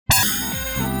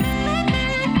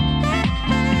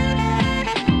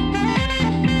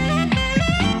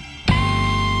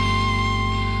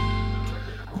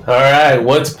All right,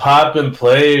 what's poppin',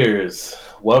 players?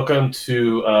 Welcome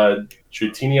to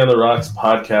Dratini on the Rocks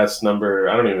podcast number.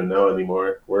 I don't even know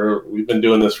anymore. We've been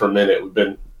doing this for a minute. We've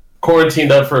been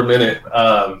quarantined up for a minute,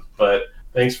 but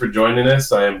thanks for joining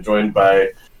us. I am joined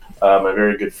by my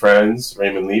very good friends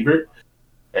Raymond Liebert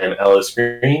and Ellis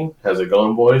Green. How's it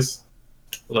going, boys?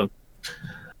 Hello.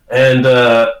 And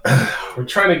we're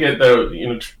trying to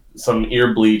get some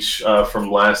ear bleach from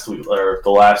last week or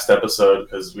the last episode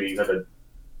because we had to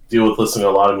deal with listening to a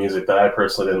lot of music that I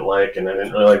personally didn't like, and I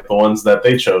didn't really like the ones that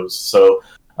they chose. So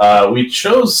we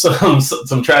chose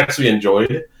some tracks we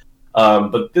enjoyed,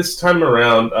 but this time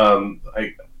around,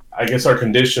 I guess our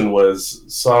condition was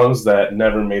songs that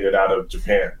never made it out of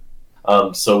Japan.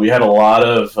 So we had a lot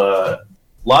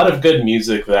of good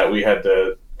music that we had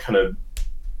to kind of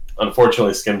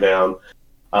unfortunately skim down.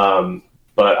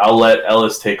 But I'll let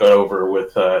Ellis take over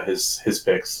with his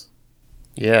picks.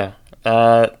 Yeah.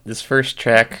 This first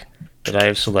track that I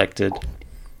have selected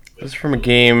is from a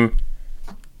game.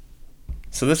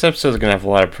 So this episode is going to have a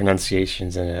lot of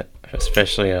pronunciations in it,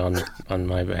 especially on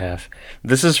my behalf.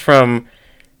 This is from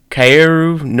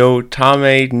Kaeru no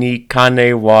Tame ni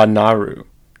Kane wa Naru.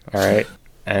 All right,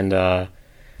 and I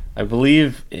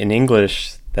believe in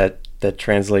English that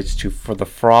translates to "For the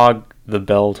frog, the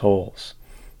bell tolls."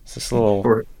 It's this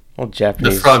little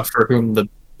Japanese. The frog for whom the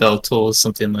bell tolls,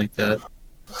 something like that.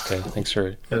 Okay, thanks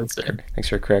for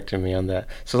correcting me on that.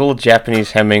 So a little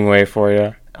Japanese Hemingway for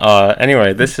you.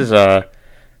 Anyway, this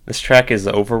track is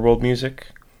the Overworld music,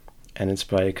 and it's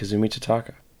by Kazumi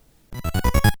Totaka.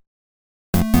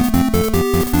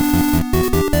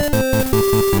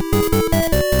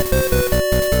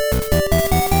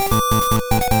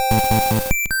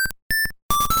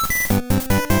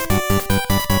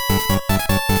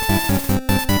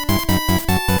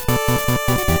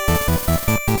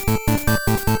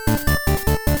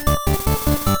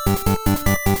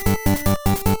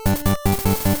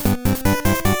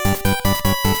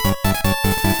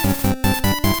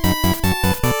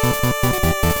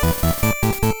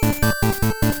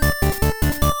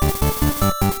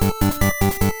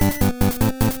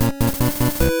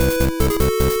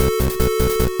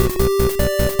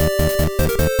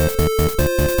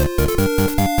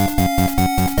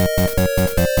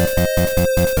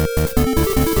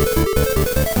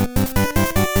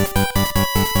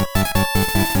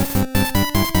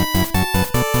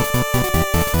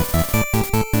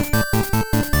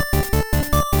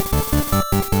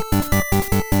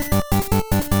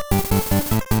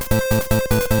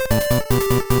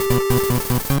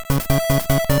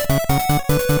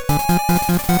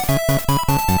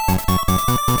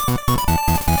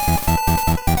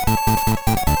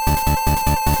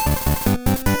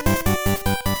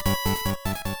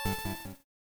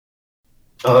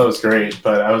 Oh, that was great,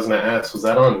 but I was going to ask, was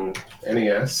that on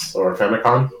NES or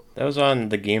Famicom? That was on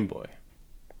the Game Boy.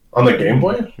 On the Game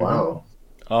Boy? Wow.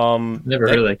 Never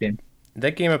heard of that game.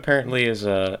 That game apparently is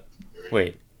a...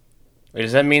 Wait,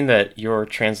 does that mean that your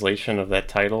translation of that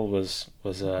title was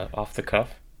off the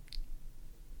cuff?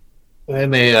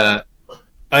 I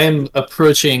am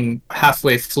approaching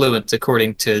halfway fluent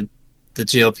according to the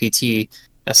GLPT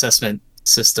assessment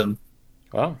system.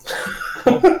 Wow.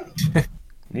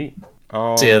 Neat.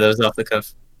 So yeah, that was off the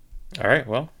cuff. All right,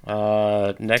 well,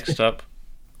 next up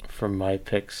from my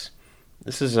picks,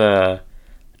 this is a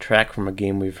track from a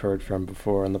game we've heard from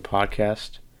before on the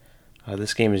podcast.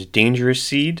 This game is Dangerous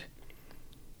Seed.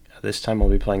 This time I'll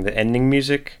be playing the ending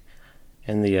music,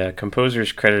 and the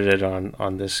composers credited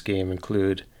on this game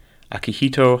include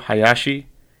Akihito Hayashi,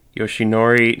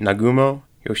 Yoshinori Nagumo,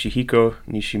 Yoshihiko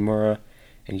Nishimura,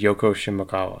 and Yoko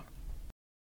Shimokawa.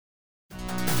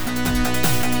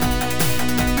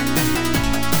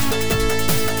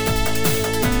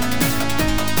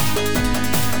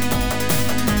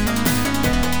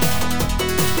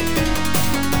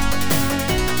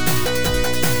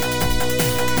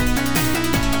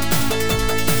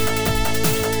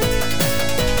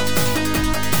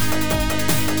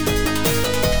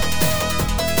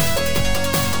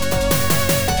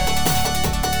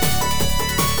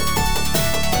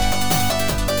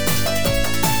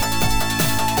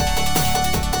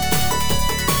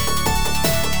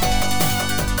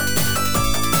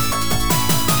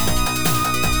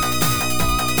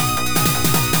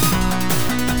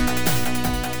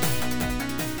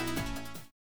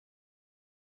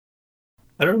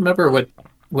 I don't remember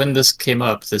when this came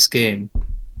up, this game,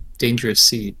 Dangerous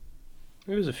Seed.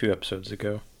 It was a few episodes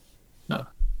ago. No.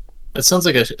 That sounds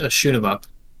like a shoot 'em up.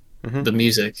 Mm-hmm. The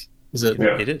music. Is it?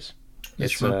 Yeah. It is.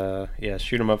 It's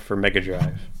shoot 'em up for Mega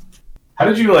Drive. How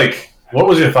did you what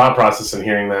was your thought process in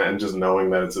hearing that and just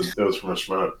knowing that it was from a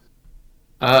shmup?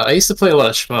 I used to play a lot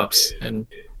of shmups, and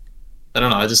I don't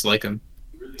know, I just like them.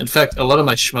 In fact, a lot of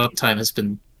my shmup time has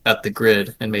been at the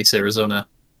grid in Mesa, Arizona.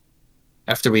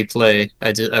 After we play,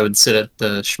 I would sit at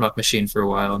the shmup machine for a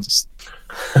while and just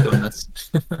go nuts.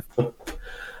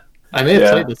 I may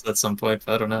have played this at some point,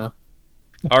 but I don't know.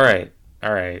 All right.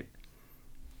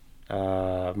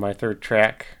 My third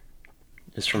track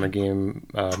is from a game,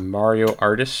 Mario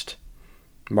Artist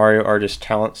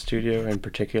Talent Studio in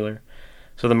particular.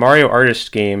 So the Mario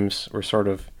Artist games were sort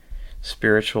of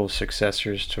spiritual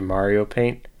successors to Mario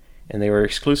Paint, and they were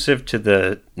exclusive to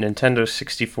the Nintendo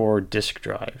 64 disk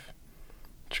drive,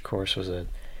 which of course was a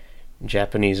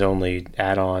Japanese-only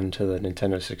add-on to the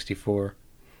Nintendo 64.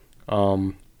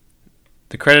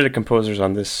 The credited composers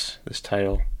on this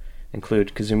title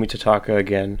include Kazumi Totaka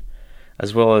again,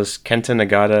 as well as Kenta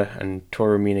Nagata and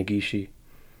Toru Minagishi.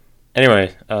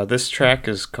 Anyway, this track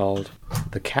is called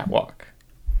The Catwalk.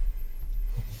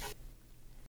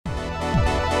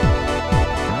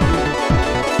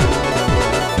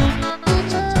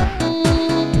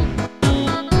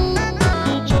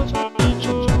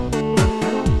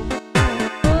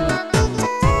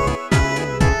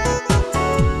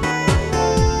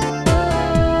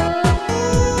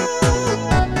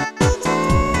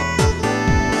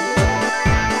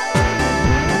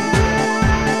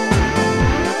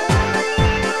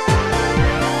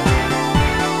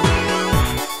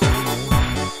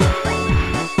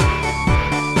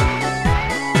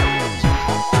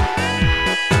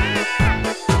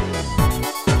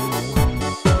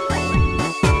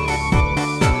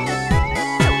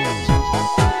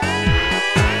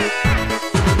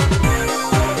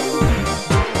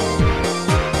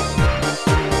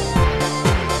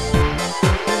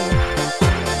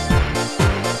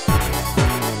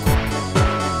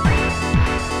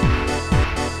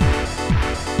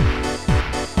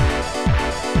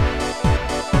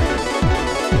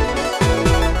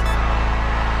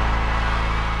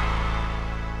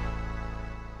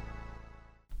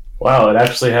 Wow, it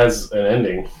actually has an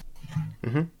ending.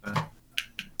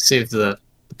 Saved the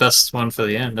best one for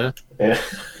the end, huh? Yeah.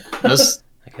 That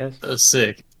I guess. was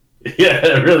sick. Yeah,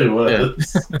 it really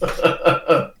was.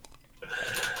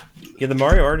 Yeah, the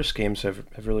Mario Artist games have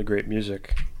really great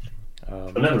music.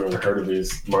 I've never even heard of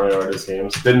these Mario Artist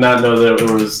games. Did not know that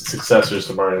it was successors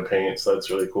to Mario Paint, so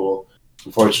that's really cool.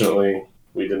 Unfortunately,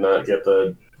 we did not get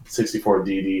the 64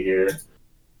 DD here.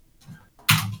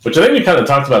 Which I think we kind of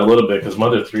talked about a little bit, because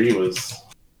Mother 3 was,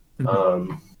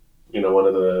 one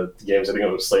of the games, I think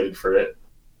it was slated for it.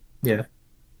 Yeah.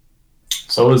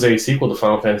 So it was a sequel to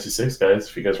Final Fantasy VI, guys,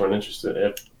 if you guys weren't interested.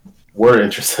 If we're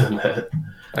interested in that.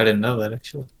 I didn't know that,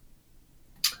 actually.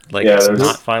 Like, it's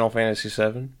not Final Fantasy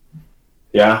VII?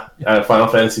 Yeah, Final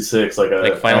Fantasy VI,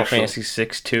 like Final Fantasy VI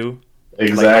 2?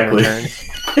 Exactly.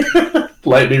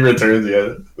 Lightning Returns,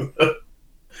 yeah.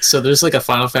 So there's like a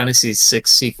Final Fantasy VI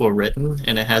sequel written,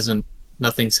 and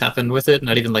nothing's happened with it.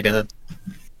 Not even like a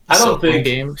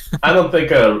game. I don't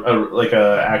think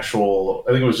a actual.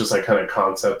 I think it was just like kind of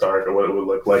concept art or what it would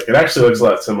look like. It actually looks a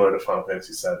lot similar to Final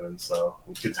Fantasy VII, so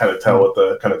you can kind of tell what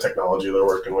the kind of technology they're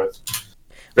working with.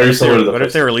 Very similar to the. What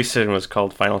if they released it and it was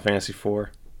called Final Fantasy IV?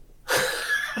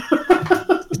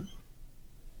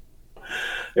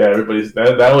 Yeah,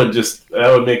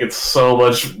 that would make it so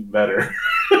much better.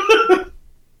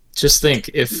 Just think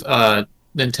if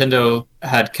Nintendo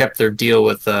had kept their deal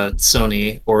with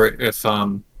Sony, or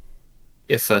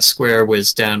if Square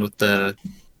was down with the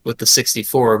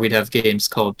 64, we'd have games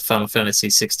called Final Fantasy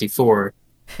 64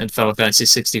 and Final Fantasy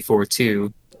 64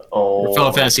 2, or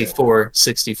Final Fantasy 4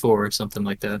 64, or something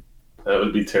like that. That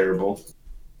would be terrible.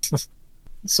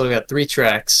 So we got 3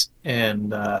 tracks,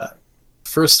 and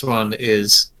first one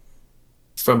is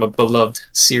from a beloved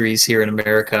series here in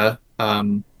America,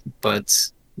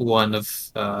 but one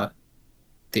of the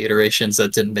iterations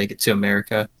that didn't make it to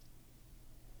America.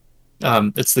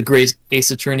 It's the Great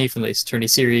Ace Attorney from the Ace Attorney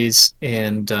series,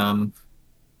 and I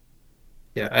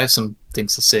have some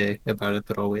things to say about it,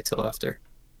 but I'll wait till after.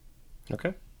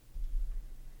 Okay.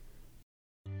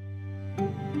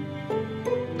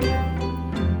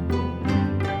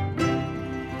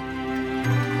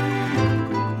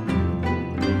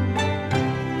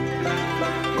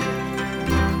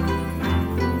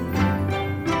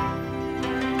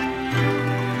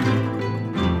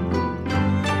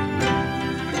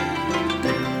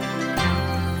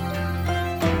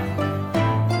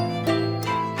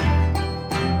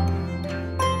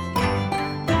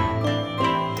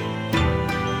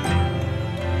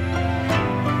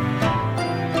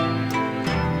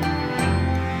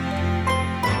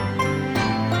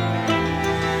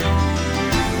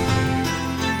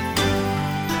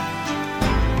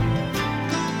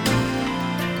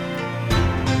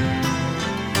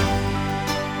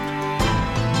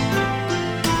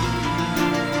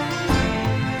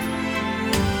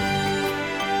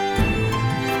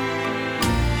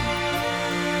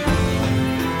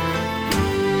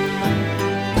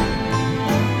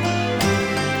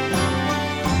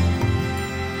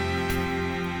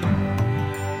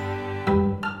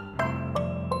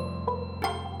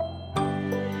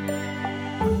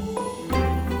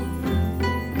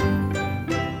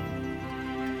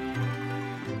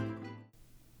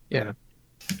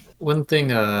 one thing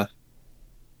that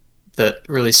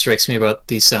really strikes me about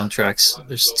these soundtracks,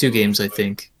 there's two games I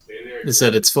think, is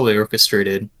that it's fully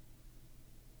orchestrated,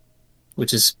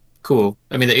 which is cool.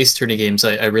 I mean, the Ace Attorney games,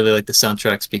 I really like the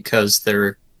soundtracks because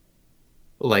they're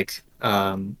like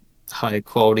high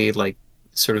quality, like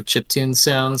sort of chiptune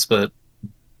sounds, but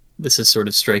this is sort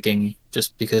of striking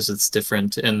just because it's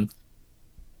different. And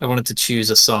I wanted to choose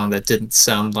a song that didn't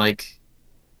sound like,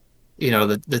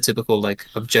 the typical like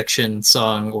objection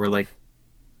song or like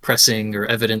pressing or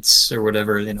evidence or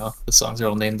whatever, the songs are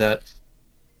all named that.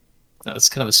 It's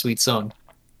kind of a sweet song.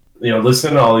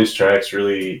 Listening to all these tracks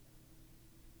really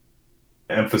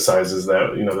emphasizes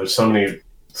that, there's so many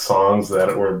songs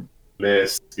that were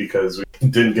missed because we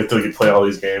didn't get to play all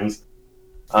these games.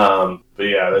 But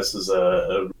yeah, this is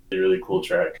a really, really cool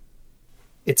track.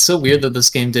 It's so weird that this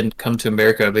game didn't come to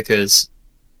America because,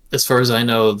 as far as I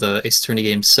know, the Ace Attorney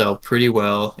games sell pretty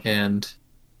well, and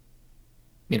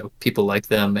people like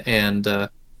them. And I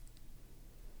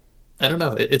don't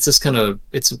know, it's just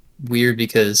it's weird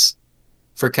because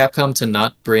for Capcom to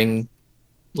not bring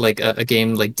like a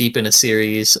game like deep in a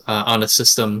series on a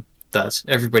system that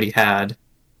everybody had,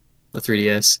 the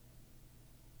 3DS,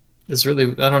 is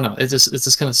really, I don't know. It's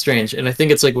just kind of strange, and I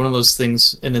think it's like one of those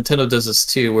things. And Nintendo does this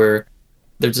too, where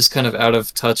they're just kind of out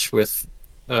of touch with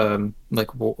like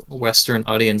Western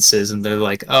audiences, and they're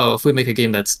like, oh, if we make a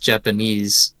game that's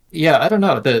Japanese, yeah, I don't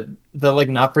know, the like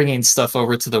not bringing stuff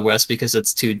over to the West because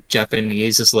it's too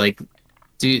Japanese is like,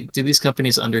 do these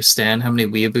companies understand how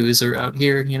many weeaboos are out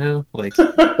here? Like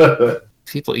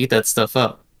people eat that stuff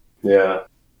up. Yeah,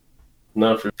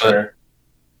 no, for sure.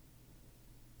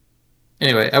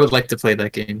 Anyway, I would like to play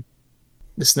that game.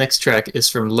 This next track is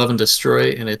from Love and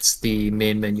Destroy, and it's the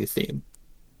main menu theme.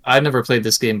 I've never played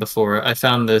this game before. I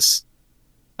found this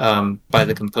by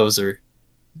the composer,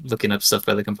 looking up stuff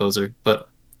by the composer, but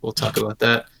we'll talk about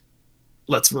that.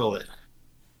 Let's roll it.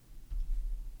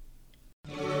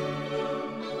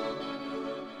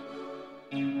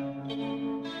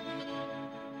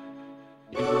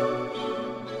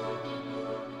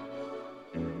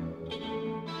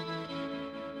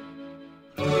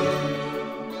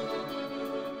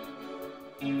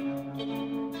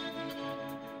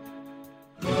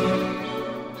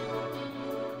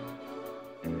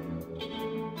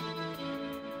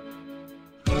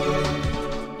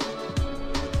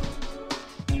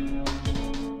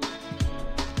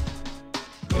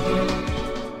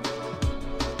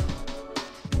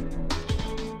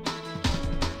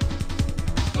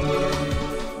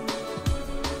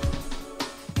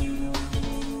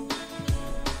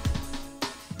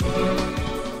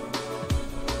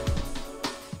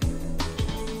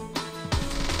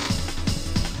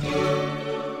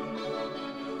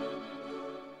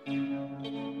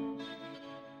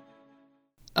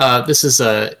 This is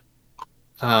a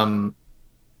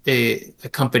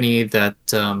company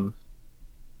that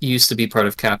used to be part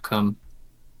of Capcom,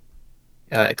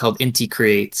 called Inti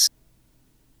Creates,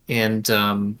 and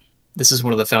this is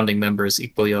one of the founding members,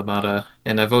 Ippo Yamada,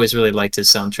 and I've always really liked his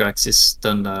soundtracks. He's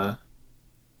done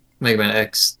Mega Man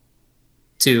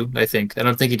X2, I think. I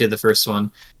don't think he did the first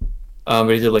one, but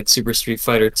he did like Super Street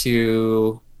Fighter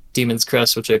 2, Demon's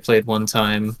Crest, which I played one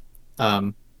time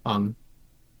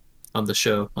on the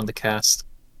show, on the cast,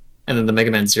 and then the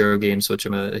Mega Man Zero games, which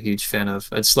I'm a huge fan of.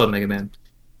 I just love Mega Man.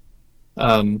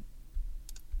 And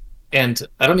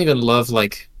I don't even love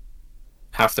like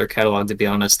half their catalog, to be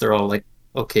honest. They're all like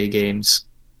okay games,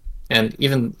 and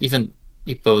even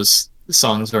Ippo's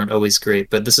songs aren't always great.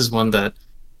 But this is one that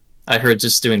I heard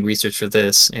just doing research for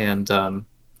this, and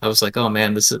I was like, oh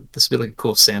man, this would be like a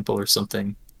cool sample or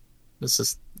something.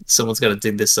 Someone's got to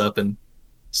dig this up and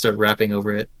start rapping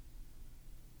over it.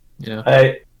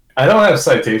 I don't have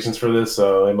citations for this,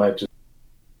 so it might just,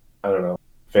 I don't know,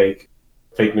 fake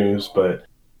news. But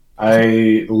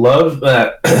I love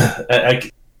that.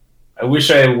 I wish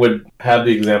I would have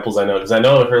the examples I know, because I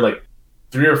know I've heard like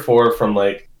 3 or 4 from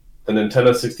like the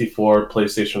Nintendo 64,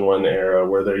 PlayStation 1 era,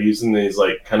 where they're using these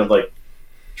like kind of like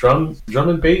drum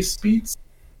and bass beats,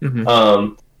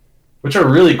 which are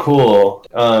really cool.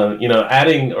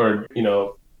 Adding or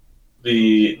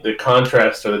the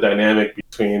contrast or the dynamic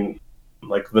between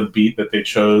like the beat that they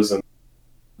chose and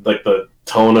like the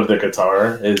tone of the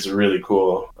guitar is really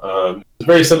cool. It's a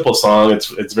very simple song.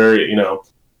 It's very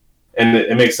and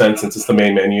it makes sense since it's the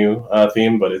main menu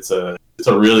theme, but it's a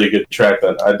really good track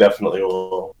that I definitely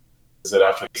will visit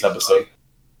after this episode.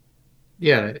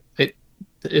 Yeah, it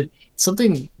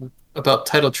something about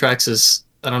title tracks is,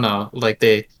 I don't know, like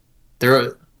they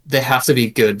have to be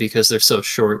good because they're so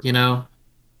short,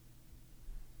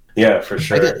 Yeah, for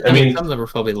sure. I mean, some of them are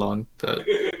probably long, but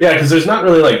yeah, because there's not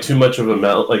really like too much of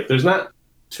a there's not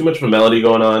too much of a melody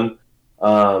going on,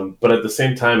 but at the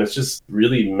same time, it's just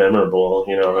really memorable.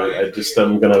 You know, I just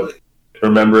am gonna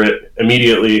remember it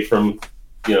immediately from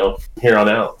here on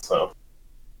out. So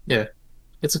yeah,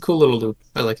 it's a cool little loop.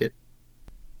 I like it.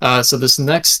 So this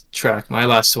next track, my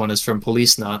last one, is from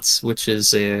Police Knots, which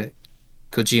is a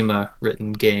Kojima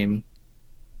written game.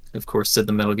 Of course, did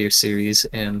the Metal Gear series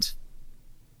and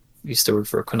used to work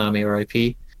for Konami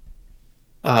RIP.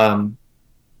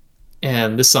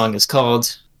 And this song is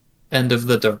called End of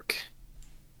the Dark.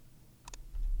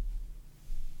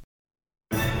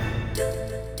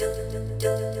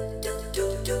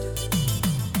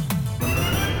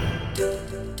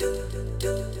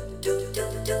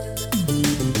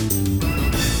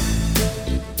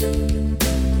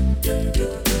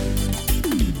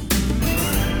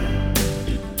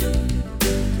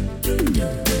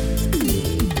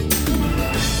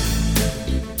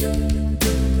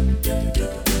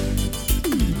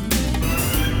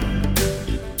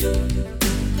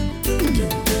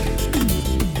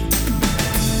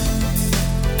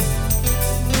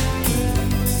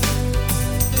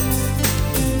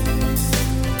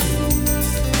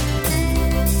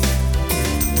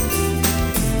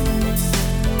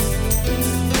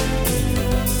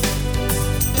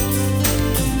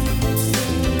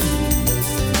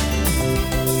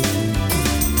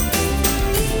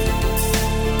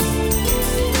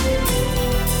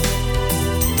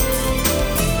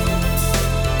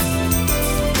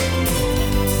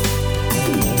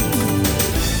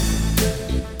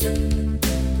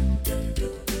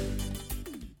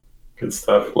 good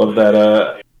stuff. Love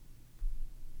that.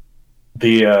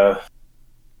 The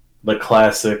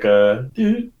classic. Do,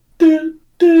 do, do,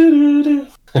 do, do.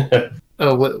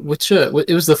 Oh, it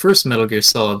was the first Metal Gear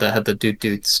Solid that had the doot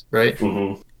doots, right?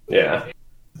 Mm-hmm. Yeah.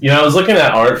 I was looking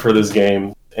at art for this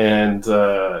game, and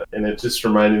it just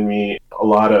reminded me a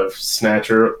lot of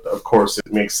Snatcher. Of course,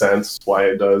 it makes sense why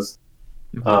it does.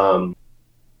 But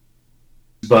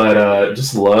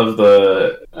just love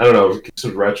the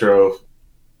sort of retro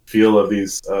feel of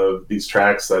these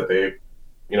tracks that they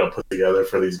put together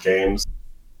for these games.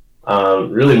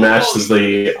 Really matches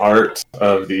the art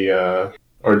of the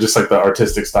or just like the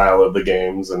artistic style of the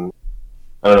games, and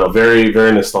I don't know, very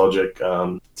very nostalgic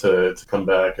to come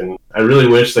back. And I really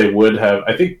wish they would have.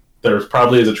 I think there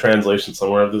probably is a translation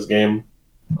somewhere of this game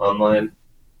online.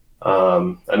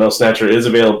 I know Snatcher is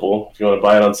available. If you want to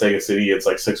buy it on Sega CD, it's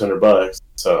like $600.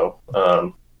 So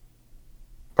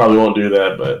probably won't do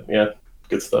that, but yeah,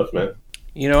 good stuff, man.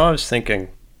 I was thinking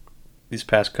these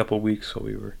past couple weeks while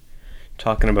we were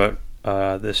talking about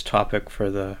this topic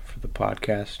for the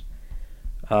podcast.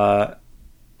 I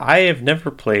have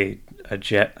never played a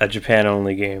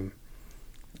Japan-only game.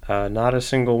 Not a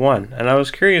single one. And I was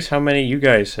curious how many you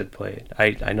guys had played.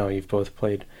 I know you've both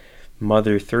played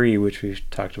Mother 3, which we've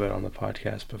talked about on the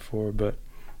podcast before, but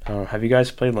have you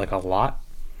guys played like a lot?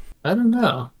 I don't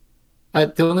know.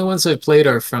 The only ones I've played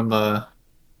are from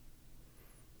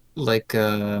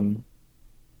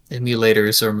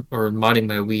emulators or modding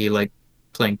my Wii, like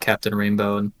playing Captain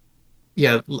Rainbow, and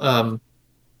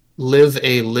Live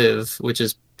a Live, which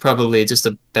is probably just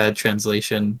a bad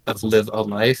translation of Live a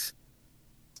Life.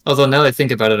 Although now that I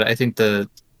think about it, I think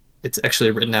it's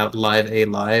actually written out Live a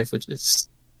Live, which is,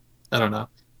 I don't know.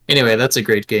 Anyway, that's a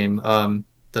great game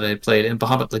that I played in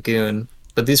Bahamut Lagoon.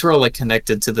 But these were all like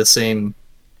connected to the same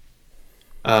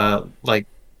like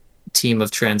team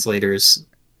of translators.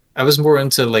 I was more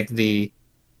into like the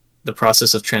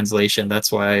process of translation.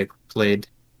 That's why I played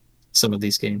some of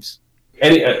these games.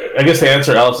 And I guess to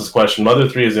answer Alice's question, Mother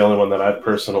 3 is the only one that I've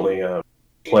personally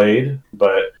played,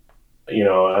 but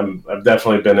I've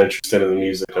definitely been interested in the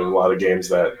music of a lot of games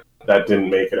that didn't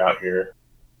make it out here.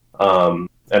 And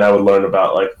I would learn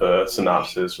about like the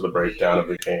synopsis or the breakdown of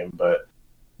the game, but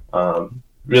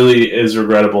really is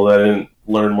regrettable that I didn't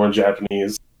learn more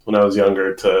Japanese when I was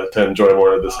younger to enjoy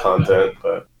more of this content.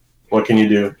 But what can you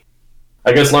do?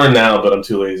 I guess learn now, but I'm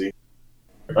too lazy.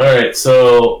 All right,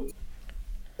 so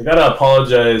I gotta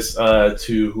apologize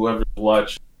to whoever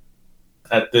watched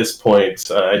at this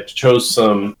point. I chose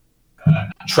some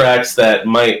tracks that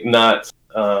might not,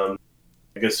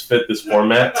 fit this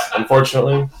format,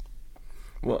 unfortunately.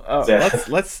 Well,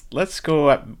 let's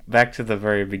go back to the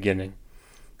very beginning.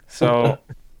 So,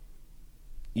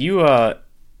 you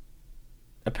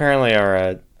apparently are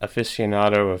a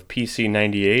aficionado of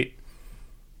PC-98.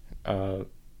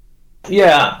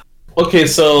 Yeah. Okay,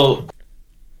 so,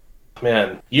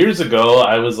 man, years ago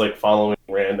I was like following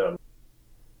random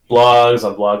blogs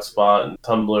on Blogspot and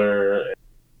Tumblr,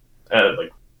 and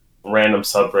like random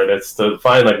subreddits to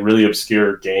find like really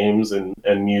obscure games and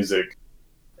music.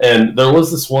 And there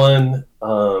was this one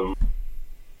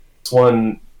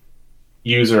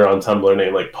user on Tumblr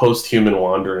named like Post-Human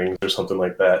Wanderings or something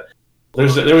like that. There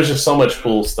was just so much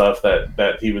cool stuff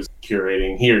that he was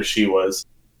curating, he or she was.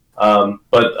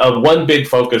 But one big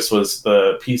focus was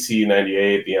the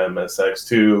PC-98, the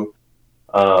MSX2,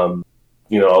 a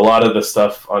lot of the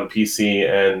stuff on PC,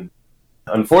 and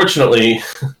unfortunately,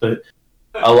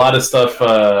 a lot of stuff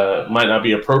might not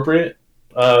be appropriate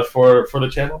for the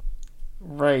channel.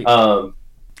 Right. Go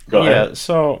ahead.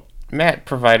 So Matt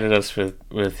provided us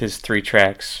with his 3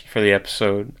 tracks for the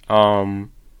episode.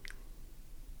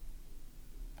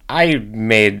 I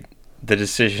made the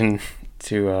decision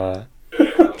to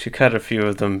cut a few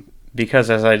of them because,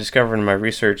 as I discovered in my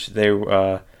research,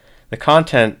 the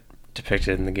content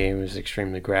depicted in the game is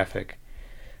extremely graphic,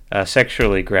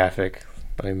 sexually graphic.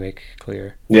 Let me make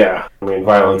clear. Yeah, I mean,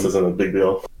 violence isn't a big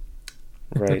deal.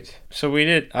 Right. So we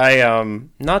did.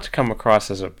 Not to come across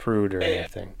as a prude or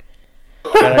anything,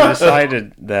 but I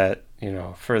decided that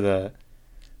for the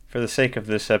sake of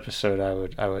this episode,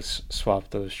 I would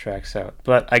swap those tracks out.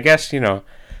 But I guess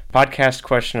podcast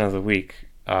question of the week: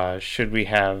 should we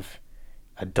have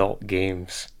adult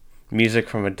games, music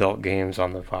from adult games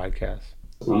on the podcast?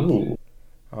 Ooh.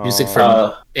 Music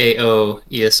from AO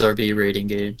ESRB rating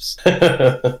games.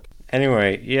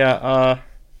 Anyway, yeah.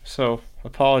 So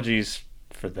apologies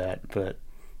for that, but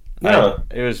No.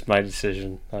 it was my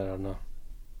decision. I don't know.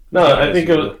 No, I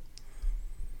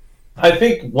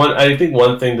think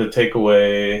one thing to take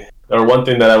away, or one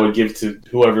thing that I would give to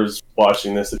whoever's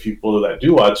watching this, the people that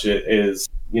do watch it, is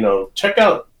check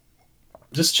out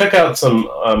some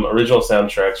original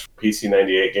soundtracks for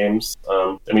PC-98 games.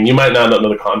 I mean, you might not know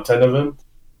the content of them,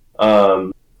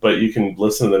 but you can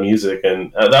listen to the music,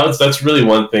 and that's really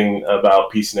one thing about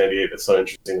PC-98 that's so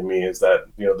interesting to me, is that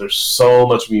there's so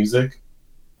much music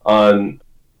on,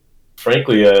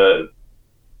 frankly,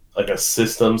 like a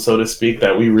system, so to speak,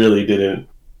 that we really didn't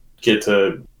get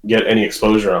any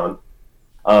exposure on.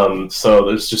 So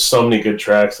there's just so many good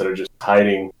tracks that are just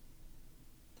hiding,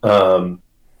 on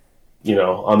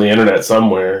the internet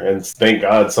somewhere. And thank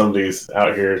God somebody's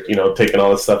out here, taking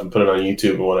all this stuff and putting it on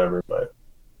YouTube and whatever. But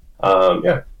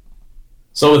yeah.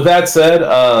 So with that said,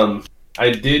 I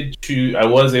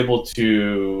was able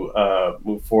to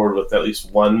move forward with at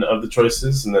least one of the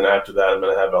choices, and then after that, I'm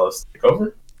going to have Ellis take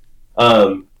over.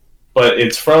 But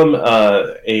it's from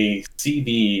a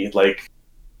CD, like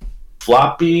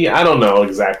floppy. I don't know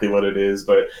exactly what it is,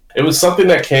 but it was something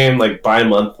that came like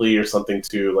bi-monthly or something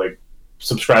to like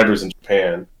subscribers in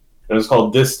Japan. It was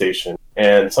called This Station,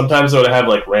 and sometimes it would have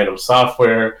like random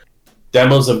software,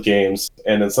 demos of games,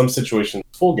 and in some situations,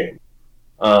 full game.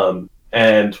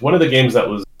 And one of the games that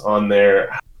was on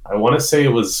there, I want to say it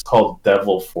was called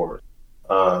Devil Force.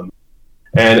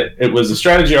 And it was a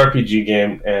strategy RPG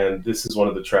game, and this is one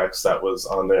of the tracks that was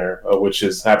on there, which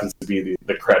happens to be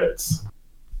the credit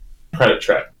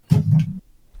track.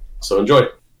 So enjoy.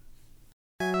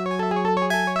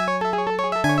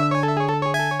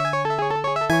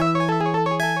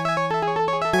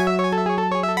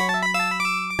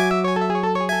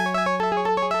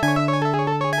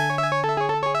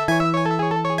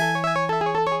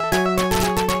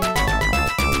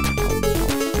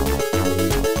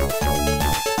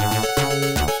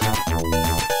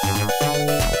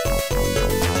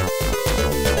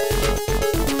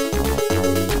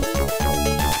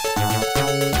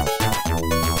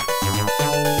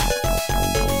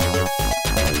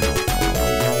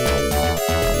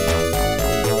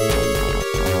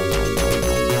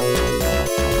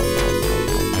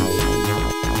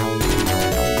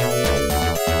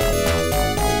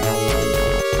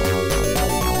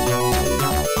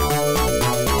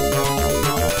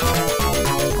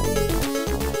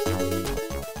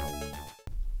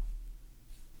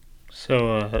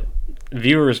 So,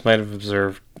 viewers might have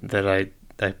observed that I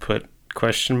put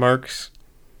question marks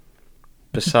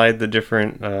beside the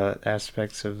different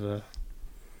aspects of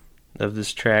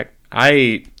this track.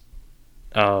 Pretty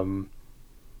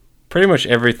much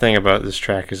everything about this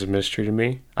track is a mystery to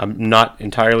me. I'm not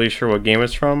entirely sure what game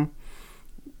it's from,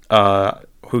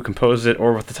 who composed it,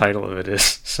 or what the title of it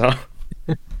is. So.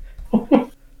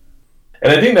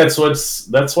 And I think that's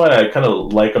why I kind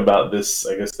of like about this,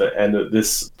 I guess, the end of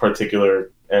this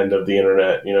particular end of the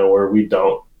internet, where we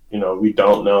don't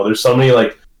know. There's so many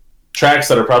like tracks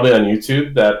that are probably on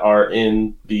YouTube that are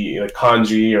in the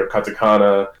kanji or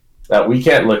katakana that we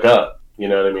can't look up. You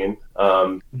know what I mean?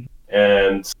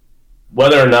 And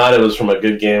whether or not it was from a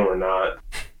good game or not,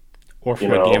 or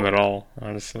from a game at all,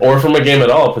 honestly, or from a game at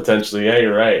all potentially. Yeah,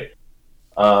 you're right.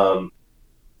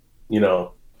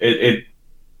 it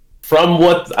from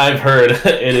what I've heard,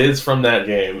 it is from that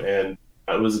game, and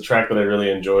it was a track that I really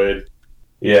enjoyed.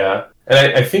 Yeah,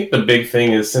 and I think the big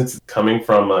thing is since it's coming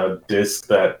from a disc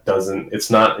that it's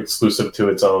not exclusive to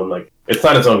its own, like it's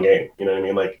not its own game. You know what I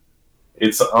mean? Like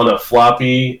it's on a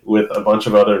floppy with a bunch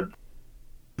of other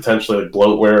potentially like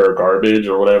bloatware or garbage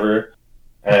or whatever,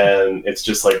 and it's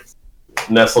just like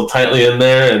nestled tightly in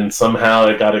there, and somehow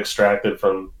it got extracted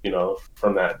from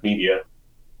that media.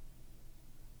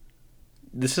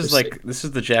 This is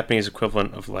the Japanese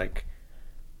equivalent of like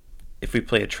if we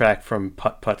play a track from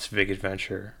Putt Putt's Big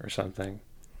Adventure or something.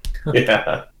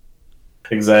 Yeah,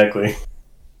 exactly.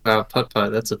 Wow, Putt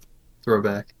Putt, that's a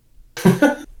throwback.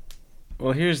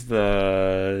 Well,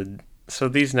 so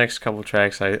these next couple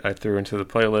tracks I threw into the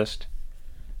playlist.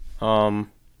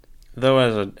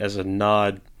 Though as a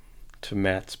nod to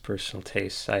Matt's personal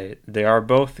tastes, they are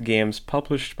both games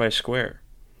published by Square.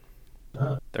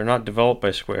 They're not developed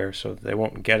by Square, so they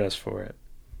won't get us for it.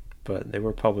 But they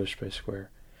were published by Square.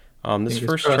 This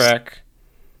first track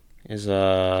is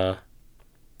from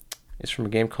a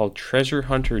game called Treasure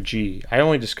Hunter G. I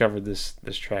only discovered this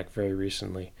track very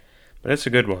recently, but it's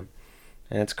a good one,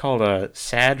 and it's called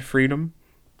Sad Freedom.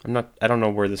 I don't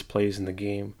know where this plays in the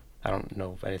game. I don't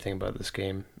know anything about this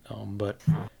game, but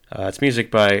it's music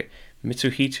by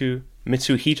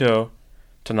Mitsuhito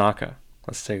Tanaka.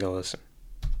 Let's take a listen.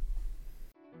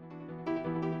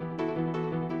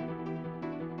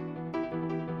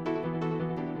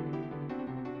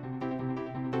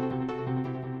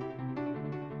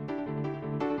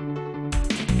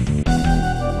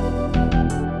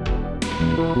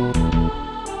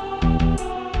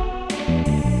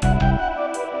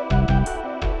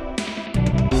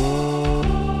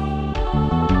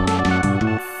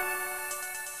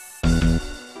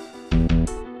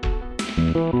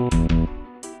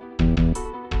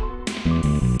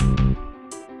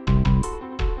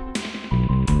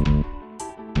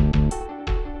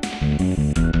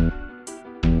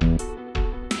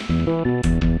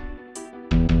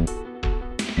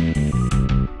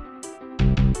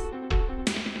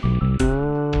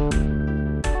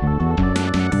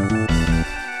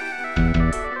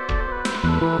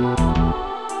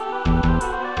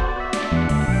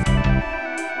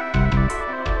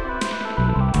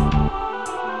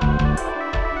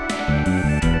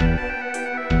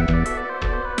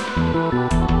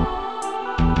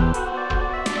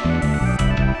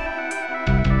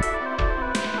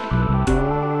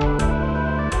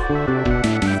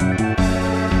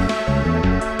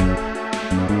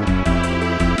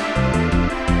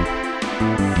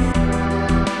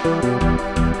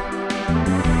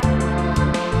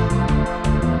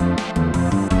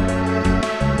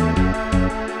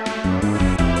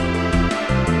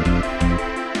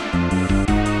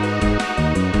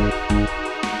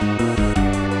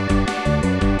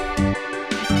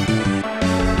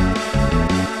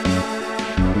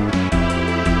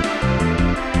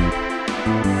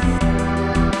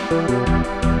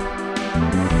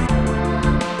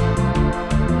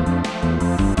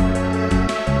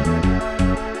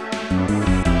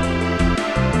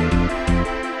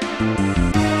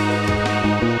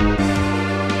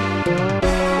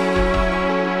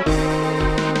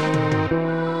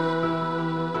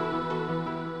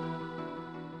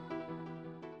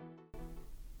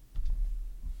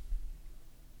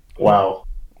 Wow.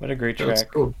 What a great That's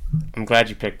track. cool. I'm glad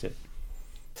you picked it.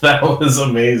 That was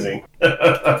amazing.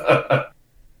 It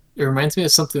reminds me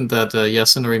of something that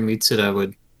Yasunori Mitsuda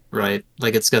would write.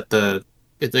 Like it's got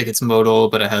it's modal,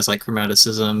 but it has like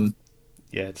chromaticism.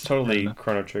 Yeah, it's totally Yeah.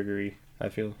 Chrono Trigger-y, I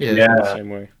feel. Yeah. Yeah.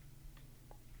 Same way.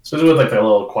 Especially with like a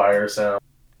little choir sound.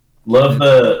 Love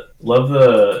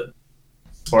the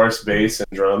sparse bass and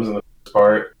drums in the first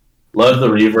part. Love the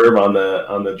reverb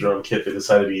on the drum kit they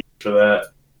decided to use for that.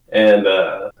 And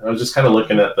I was just kind of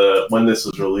looking at when this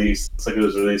was released. It's like it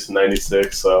was released in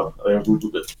 '96, so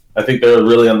I think they were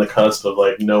really on the cusp of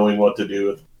like knowing what to do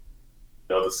with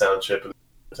the sound chip and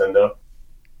Nintendo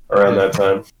around that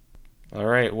time. All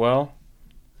right, well,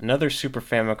 another Super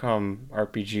Famicom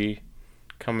RPG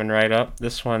coming right up.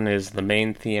 This one is the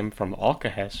main theme from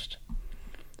Alcahest,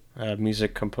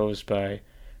 music composed by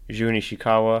Jun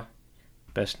Ishikawa,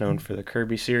 best known for the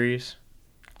Kirby series.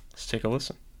 Let's take a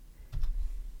listen.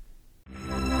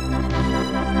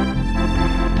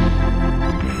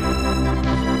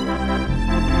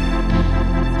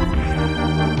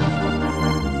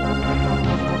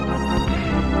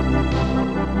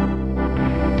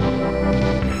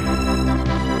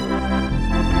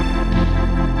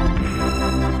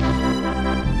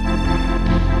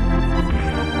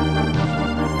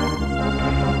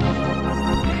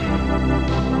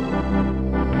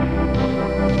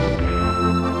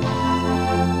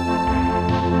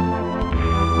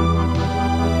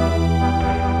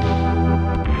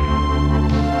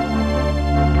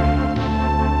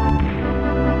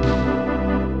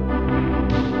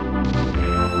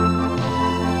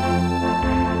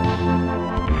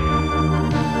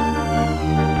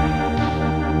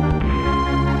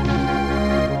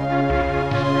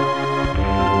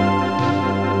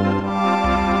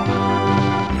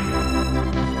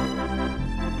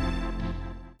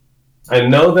 I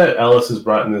know that Ellis has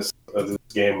brought in this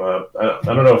game up. I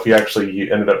don't know if he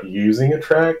actually ended up using a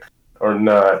track or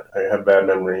not. I have bad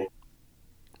memory.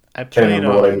 I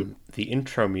played the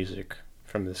intro music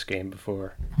from this game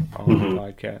before on the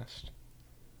podcast.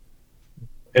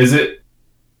 Is it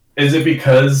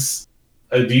because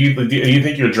do you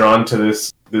think you're drawn to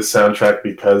this soundtrack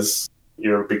because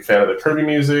you're a big fan of the Kirby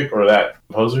music or that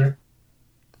composer?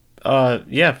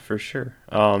 Yeah, for sure.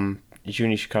 Jun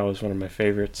Ishikawa is one of my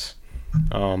favorites.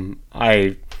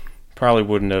 I probably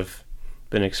wouldn't have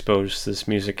been exposed to this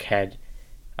music had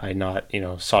I not,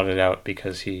 sought it out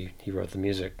because he wrote the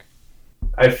music.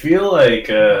 I feel like,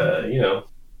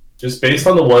 just based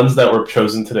on the ones that were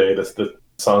chosen today, the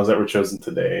songs that were chosen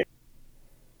today,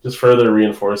 just further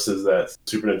reinforces that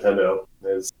Super Nintendo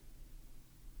is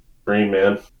green,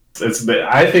 man.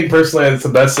 I think personally it's the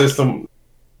best system,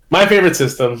 my favorite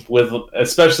system,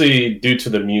 especially due to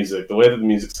the music, the way that the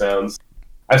music sounds.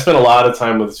 I spent a lot of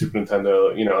time with the Super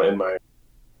Nintendo,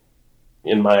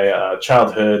 in my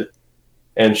childhood,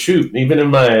 and even in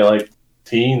my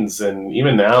teens, and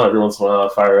even now, every once in a while, I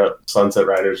fire up Sunset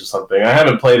Riders or something. I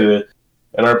haven't played an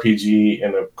RPG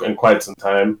in quite some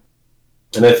time,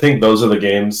 and I think those are the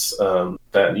games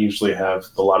that usually have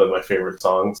a lot of my favorite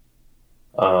songs.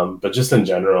 But just in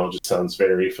general, it just sounds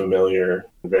very familiar,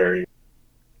 very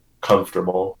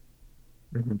comfortable.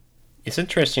 Mm-hmm. It's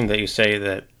interesting that you say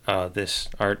that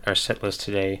our set list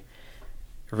today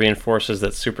reinforces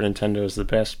that Super Nintendo is the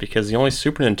best, because the only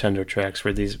Super Nintendo tracks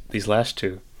were these last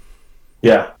two.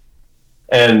 Yeah.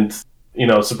 And,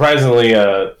 surprisingly,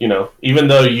 even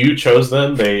though you chose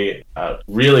them, they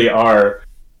really are...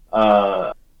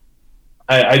 I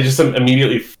just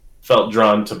immediately felt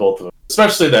drawn to both of them,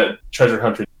 especially that Treasure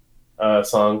Hunter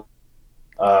song.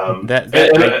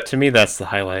 To me, that's the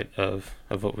highlight of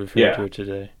what we've heard here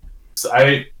today. So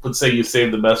I would say you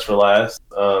saved the best for last,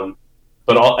 but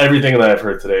everything that I've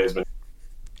heard today has been...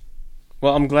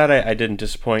 Well, I'm glad I didn't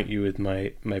disappoint you with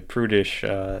my prudish,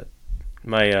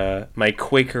 my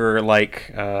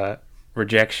Quaker-like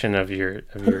rejection of your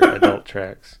adult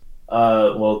tracks.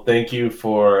 Well, thank you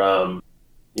for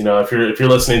if you're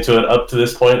listening to it up to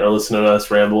this point, or listening to us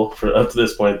ramble for up to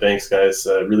this point. Thanks, guys.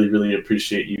 Really, really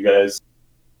appreciate you guys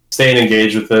staying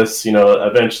engaged with this.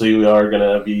 Eventually we are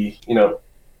gonna be,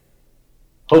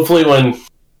 hopefully when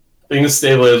things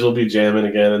stabilize, we'll be jamming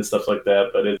again and stuff like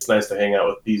that. But it's nice to hang out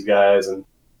with these guys and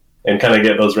kind of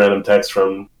get those random texts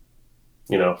from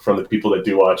the people that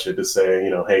do watch it to say,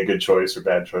 hey, good choice or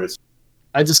bad choice.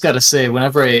 I just got to say,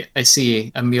 whenever I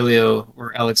see Emilio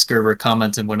or Alex Gerber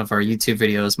comment in one of our YouTube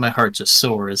videos, my heart just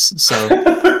soars. So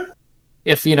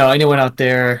if, anyone out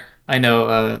there, I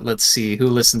know, let's see, who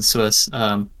listens to us?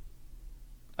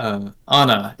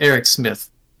 Anna, Eric Smith,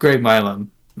 Greg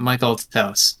Milam, Mike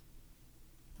Althouse.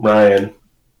 Ryan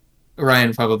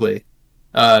probably.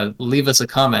 Leave us a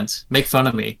comment. Make fun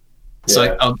of me.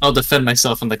 So I'll defend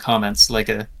myself in the comments like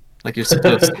you're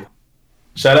supposed to.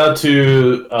 Shout out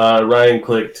to Ryan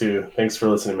Click too. Thanks for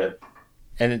listening, man.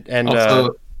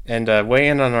 And weigh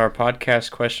in on our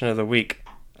podcast question of the week: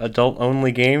 adult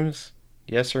only games?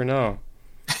 Yes or no?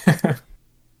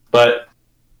 But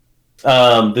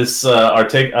this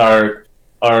our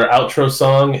outro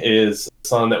song is a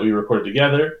song that we recorded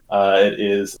together. It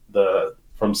is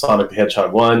from Sonic the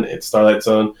Hedgehog 1. It's Starlight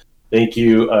Zone. Thank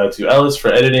you to Ellis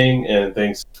for editing, and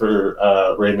thanks for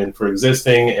Raymond for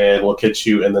existing, and we'll catch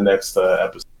you in the next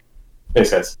episode.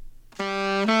 Thanks,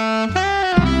 guys.